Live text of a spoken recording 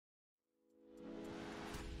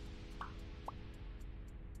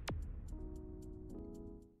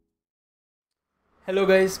Hello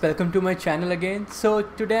guys, welcome to my channel again. So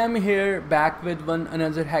today I'm here back with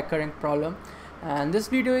another HackerRank problem, and this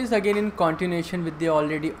video is again in continuation with the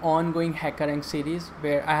already ongoing HackerRank series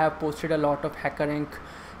where I have posted a lot of HackerRank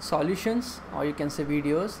solutions, or you can say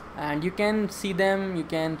videos, and you can see them, you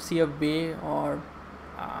can see a way or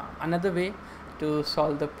another way to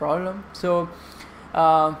solve the problem. So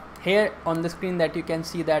here on the screen that you can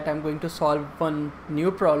see that I'm going to solve one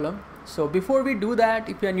new problem. So before we do that,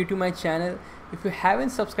 if you are new to my channel, if you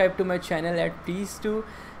haven't subscribed to my channel yet, please do.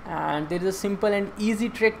 And there is a simple and easy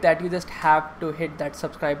trick that you just have to hit that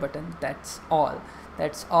subscribe button. That's all,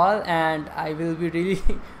 and I will be really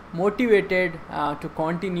motivated to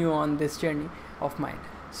continue on this journey of mine.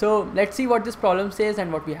 So let's see what this problem says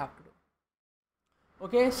and what we have to do.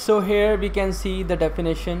 Okay, so here we can see the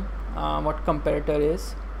definition, what comparator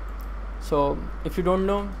is. So if you don't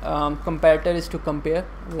know, comparator is to compare,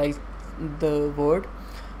 like the word.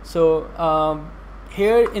 So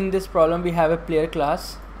here in this problem we have a player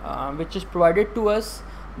class which is provided to us,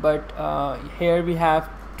 but here we have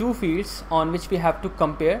two fields on which we have to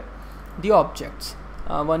compare the objects.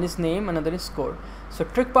 One is name, another is score. So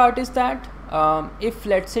trick part is that if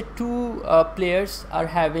let's say two players are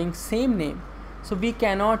having same name, so we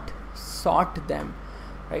cannot sort them,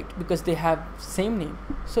 right, because they have same name.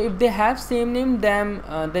 So if they have same name,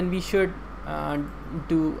 then we should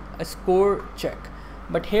do a score check.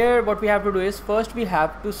 But here what we have to do is first we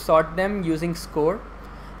have to sort them using score,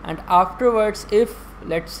 and afterwards if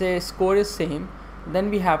let's say score is same, then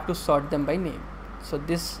we have to sort them by name. So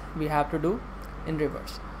this we have to do in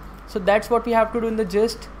reverse. So that's what we have to do in the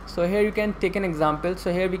gist. So here you can take an example.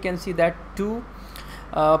 So here we can see that two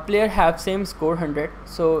player have same score 100,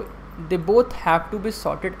 so they both have to be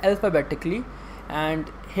sorted alphabetically,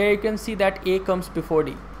 and here you can see that A comes before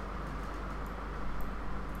D,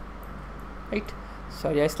 right?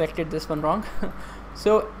 Sorry, I selected this one wrong.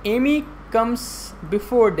 So Amy comes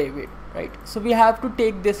before David, right? So we have to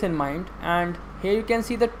take this in mind, and here you can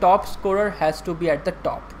see the top scorer has to be at the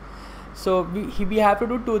top. So we have to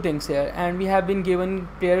do two things here, and we have been given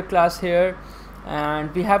player class here, and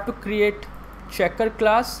we have to create checker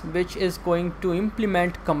class which is going to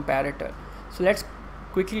implement comparator. So let's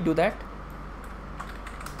quickly do that.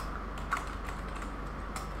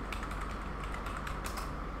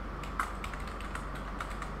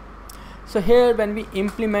 So here when we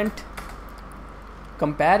implement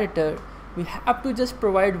comparator, we have to just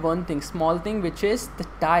provide one thing, small thing, which is the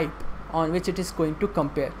type on which it is going to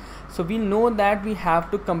compare. So we know that we have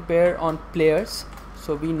to compare on players,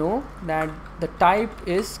 so we know that the type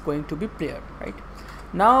is going to be player, right?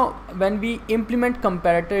 Now when we implement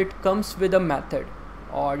comparator, it comes with a method,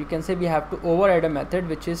 or you can say we have to override a method,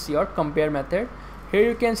 which is your compare method. Here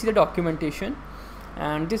you can see the documentation,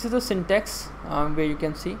 and this is the syntax where you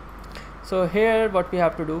can see. So here what we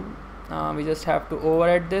have to do, we just have to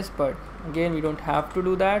override this, but again we don't have to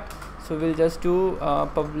do that. So we'll just do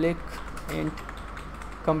public int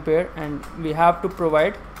compare, and we have to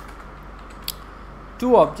provide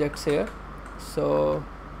two objects here. So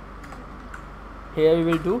here we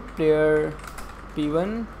will do player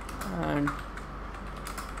P1 and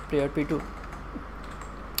player P2.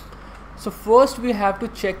 So first we have to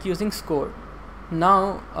check using score.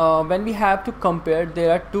 Now when we have to compare,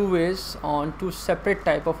 there are two ways on two separate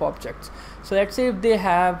type of objects. So let's say if they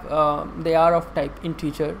have they are of type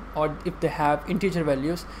integer, or if they have integer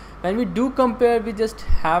values, when we do compare, we just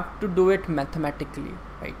have to do it mathematically,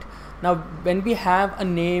 right? Now when we have a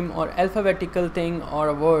name or alphabetical thing or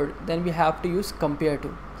a word, then we have to use compare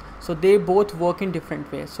to. So they both work in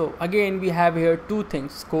different ways. So again we have here two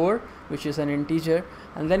things, score which is an integer,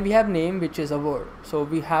 and then we have name which is a word. So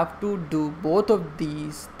we have to do both of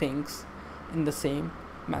these things in the same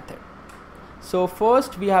method. So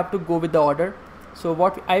first we have to go with the order. So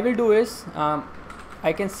what I will do is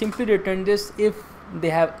I can simply return this if they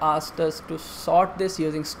have asked us to sort this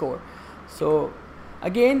using score. So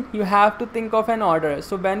again you have to think of an order.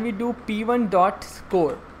 So when we do p1 dot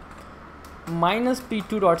score minus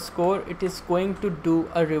p2 dot score, it is going to do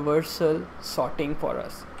a reversal sorting for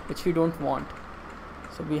us, which we don't want.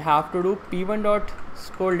 So we have to do p1 dot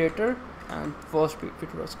score later and first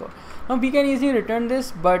p2 dot score. Now we can easily return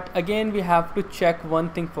this, but again we have to check one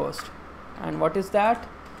thing first. And what is that?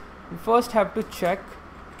 We first have to check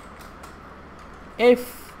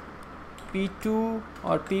if p2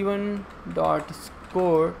 or p1 dot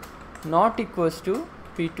score not equals to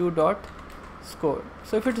p2 dot score.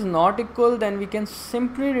 So if it is not equal, then we can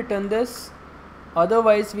simply return this.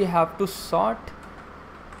 Otherwise we have to sort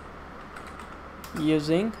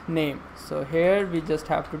using name. So here we just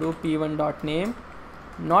have to do p1 dot name,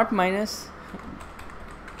 not minus,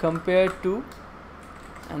 compared to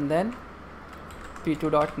and then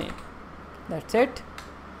p2.name. That's it.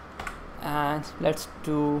 And let's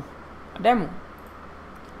do a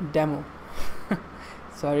demo.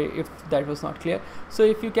 Sorry if that was not clear. So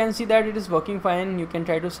if you can see that it is working fine, you can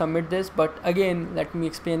try to submit this, but again let me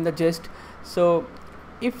explain the gist. So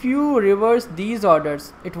if you reverse these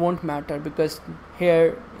orders, it won't matter, because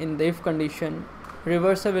here in the if condition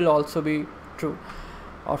reversal will also be true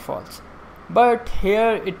or false, but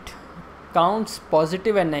here it counts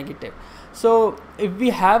positive and negative. So if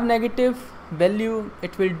we have negative value,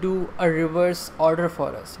 it will do a reverse order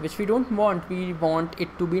for us, which we don't want. We want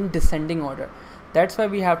it to be in descending order. That's why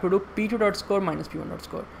we have to do p2.score minus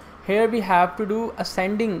p1.score. Here we have to do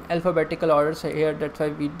ascending alphabetical order. So here that's why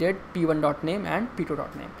we did p1.name and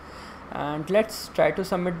p2.name. And let's try to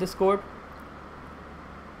submit this code.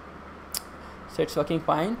 So it's working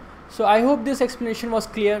fine. So I hope this explanation was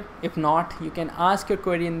clear. If not, you can ask your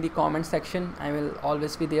query in the comment section. I will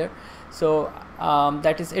always be there. So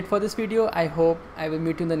that is it for this video. I hope I will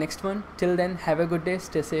meet you in the next one. Till then, have a good day,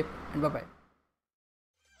 stay safe, and bye bye.